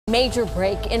Major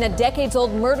break in a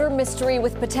decades-old murder mystery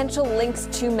with potential links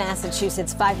to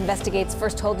Massachusetts. 5 Investigates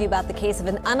first told you about the case of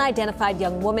an unidentified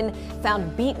young woman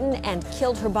found beaten and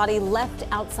killed, her body left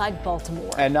outside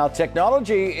Baltimore. And now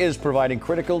technology is providing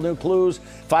critical new clues.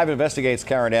 5 Investigates'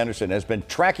 Karen Anderson has been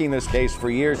tracking this case for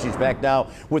years. She's back now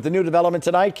with the new development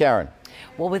tonight. Karen.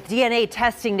 Well, with DNA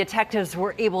testing, detectives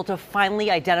were able to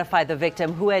finally identify the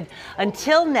victim, who had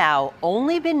until now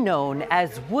only been known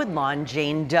as Woodlawn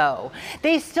Jane Doe.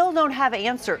 They still don't have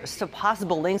answers to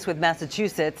possible links with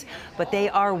Massachusetts, but they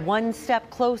are one step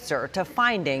closer to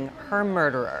finding her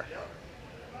murderer.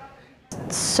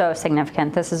 So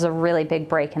significant. This is a really big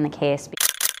break in the case.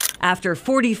 After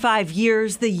 45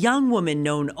 years, the young woman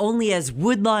known only as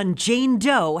Woodlawn Jane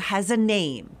Doe has a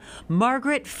name: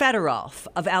 Margaret Fetterolf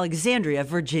of Alexandria,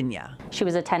 Virginia. She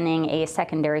was attending a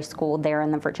secondary school there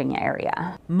in the Virginia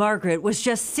area. Margaret was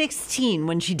just 16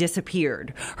 when she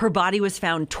disappeared. Her body was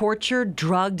found tortured,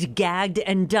 drugged, gagged,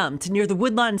 and dumped near the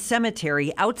Woodlawn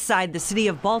Cemetery outside the city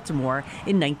of Baltimore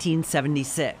in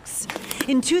 1976.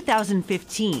 In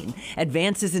 2015,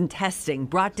 advances in testing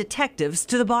brought detectives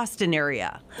to the Boston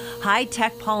area.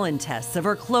 High-tech pollen tests of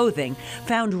her clothing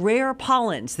found rare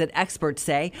pollens that experts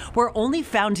say were only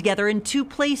found together in 2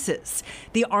 places: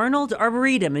 the Arnold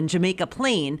Arboretum in Jamaica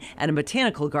Plain and a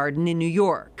botanical garden in New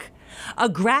York. A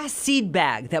grass seed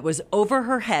bag that was over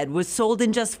her head was sold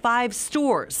in just 5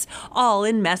 stores, all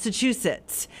in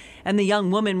Massachusetts. And the young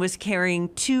woman was carrying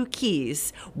 2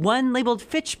 keys, one labeled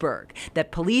Fitchburg,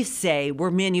 that police say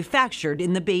were manufactured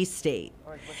in the Bay State.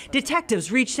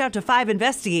 Detectives reached out to 5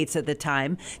 Investigates at the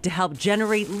time to help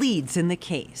generate leads in the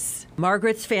case.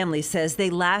 Margaret's family says they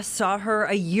last saw her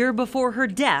a year before her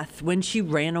death when she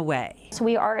ran away. So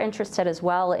we are interested as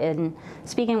well in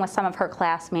speaking with some of her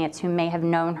classmates who may have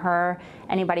known her,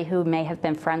 anybody who may have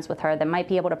been friends with her that might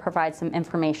be able to provide some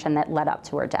information that led up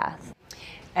to her death.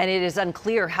 And it is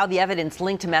unclear how the evidence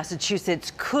linked to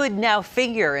Massachusetts could now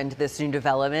figure into this new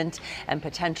development and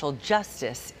potential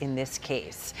justice in this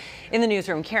case. In the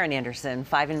newsroom, Karen Anderson,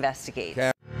 5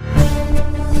 Investigates.